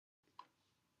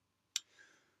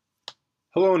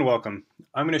Hello and welcome.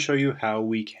 I'm going to show you how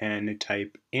we can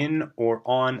type in or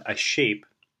on a shape,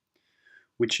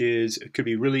 which could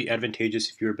be really advantageous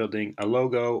if you're building a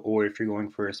logo or if you're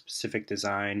going for a specific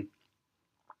design.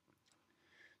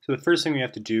 So the first thing we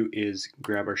have to do is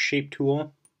grab our shape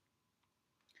tool.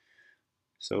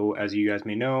 So as you guys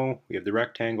may know, we have the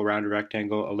rectangle, rounded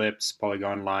rectangle, ellipse,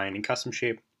 polygon, line, and custom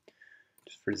shape.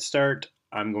 Just for the start,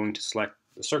 I'm going to select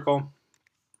the circle,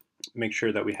 make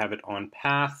sure that we have it on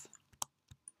path.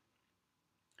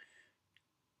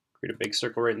 Create a big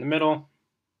circle right in the middle.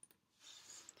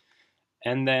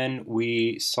 And then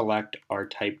we select our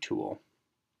type tool.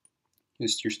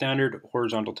 This is your standard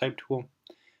horizontal type tool.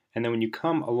 And then when you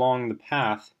come along the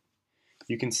path,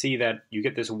 you can see that you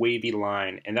get this wavy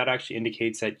line, and that actually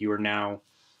indicates that you are now,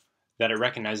 that it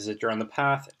recognizes that you're on the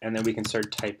path, and then we can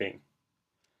start typing.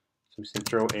 So I'm just going to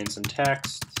throw in some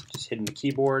text, just hitting the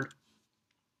keyboard.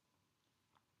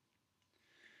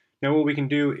 Now what we can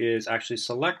do is actually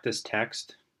select this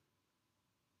text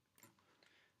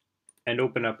and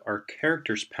open up our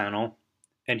characters panel,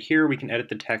 and here we can edit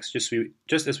the text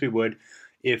just as we would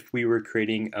if we were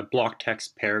creating a block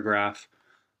text paragraph.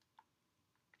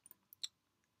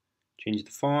 Change the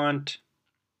font.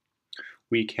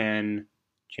 We can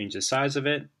change the size of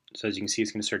it. So as you can see,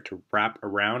 it's going to start to wrap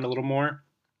around a little more.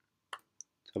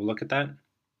 Let's have a look at that.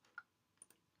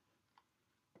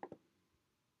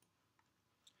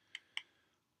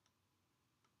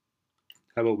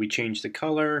 How about we change the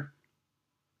color?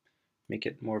 Make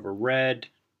it more of a red.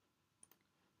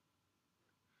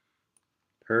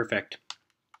 Perfect.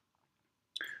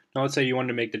 Now let's say you wanted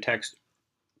to make the text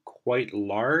quite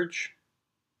large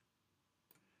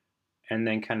and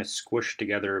then kind of squish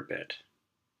together a bit.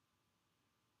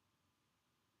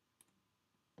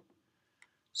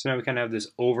 So now we kind of have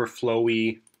this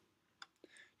overflowy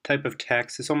type of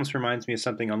text. This almost reminds me of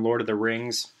something on Lord of the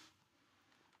Rings.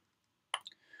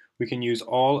 We can use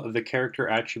all of the character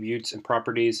attributes and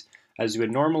properties as you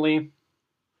would normally.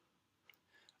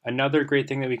 Another great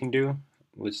thing that we can do,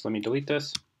 let me delete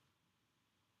this.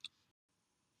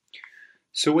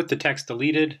 So with the text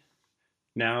deleted,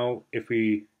 now if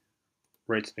we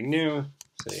write something new,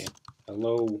 say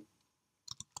hello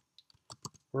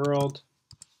world,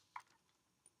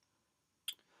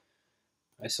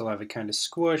 I still have it kind of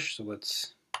squished, so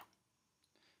let's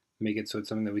make it so it's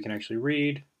something that we can actually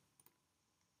read.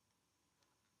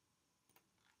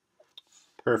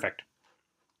 Perfect.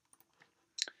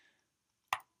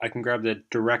 I can grab the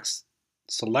direct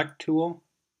select tool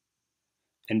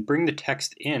and bring the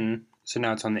text in, so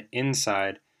now it's on the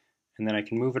inside, and then I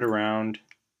can move it around.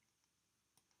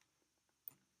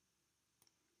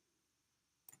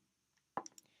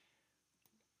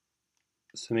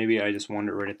 So maybe I just want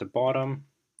it right at the bottom.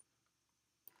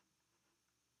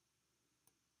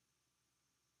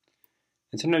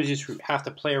 And sometimes you just have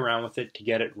to play around with it to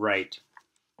get it right.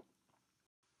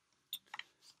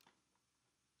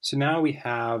 So now we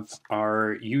have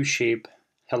our U-shape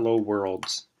hello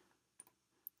worlds.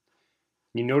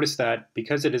 You notice that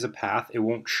because it is a path, it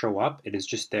won't show up. It is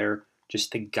just there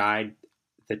just to guide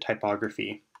the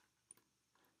typography.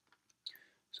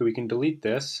 So we can delete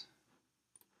this,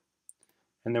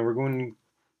 and then we're going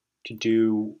to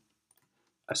do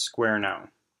a square now.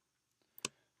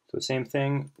 So the same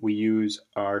thing, we use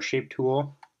our shape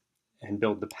tool and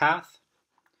build the path.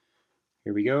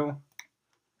 Here we go.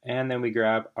 And then we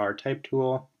grab our type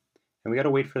tool, and we got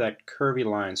to wait for that curvy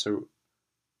line. So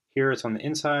here it's on the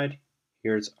inside,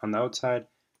 here it's on the outside,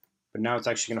 but now it's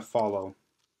actually going to follow.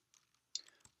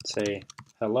 Say,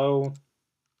 hello,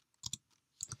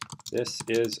 this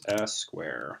is a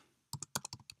square.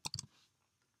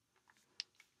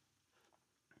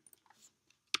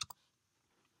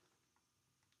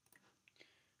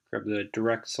 Grab the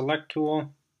direct select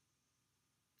tool.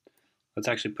 Let's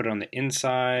actually put it on the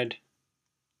inside.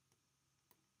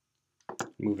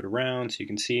 Move it around so you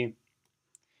can see.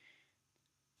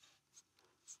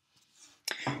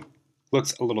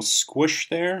 Looks a little squished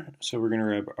there, so we're going to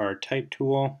grab our type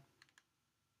tool,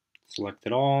 select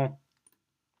it all.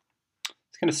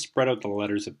 It's going to spread out the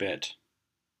letters a bit.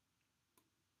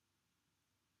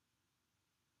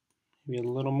 Maybe a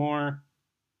little more.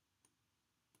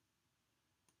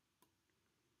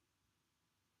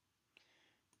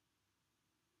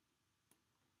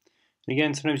 And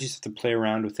again, sometimes you just have to play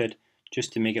around with it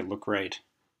just to make it look right.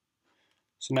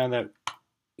 So now that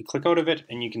we click out of it,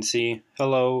 and you can see,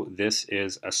 hello, this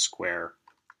is a square.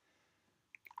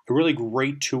 A really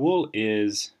great tool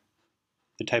is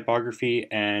the typography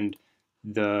and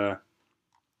the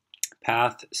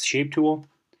path shape tool.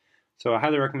 So I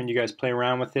highly recommend you guys play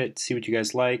around with it, see what you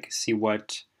guys like, see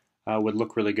what would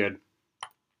look really good.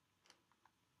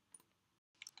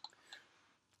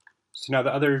 So now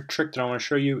the other trick that I want to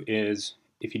show you is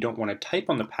if you don't want to type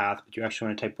on the path, but you actually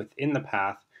want to type within the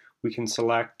path, we can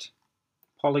select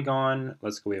polygon.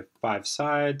 Let's go, we have 5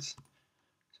 sides.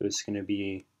 So it's going to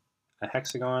be a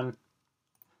hexagon.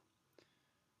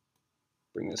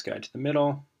 Bring this guy to the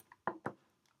middle.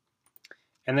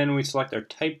 And then we select our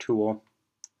type tool.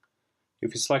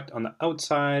 If you select on the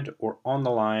outside or on the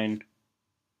line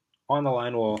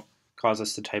will cause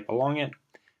us to type along it.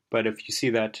 But if you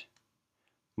see that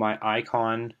my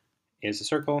icon is a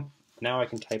circle, now I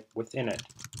can type within it.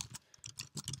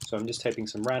 So I'm just typing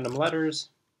some random letters.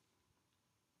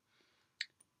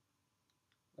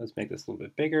 Let's make this a little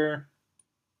bit bigger.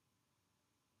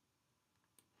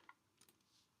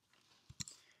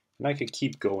 And I could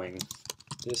keep going.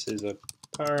 This is a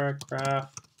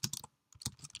paragraph,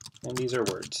 and these are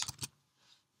words.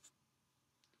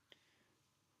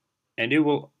 And it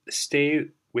will stay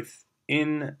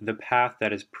within the path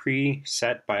that is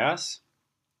preset by us.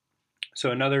 So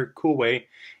another cool way,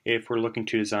 if we're looking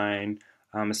to design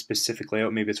a specific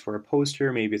layout, maybe it's for a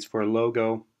poster, maybe it's for a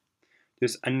logo,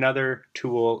 there's another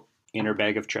tool in our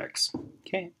bag of tricks.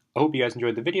 Okay, I hope you guys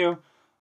enjoyed the video.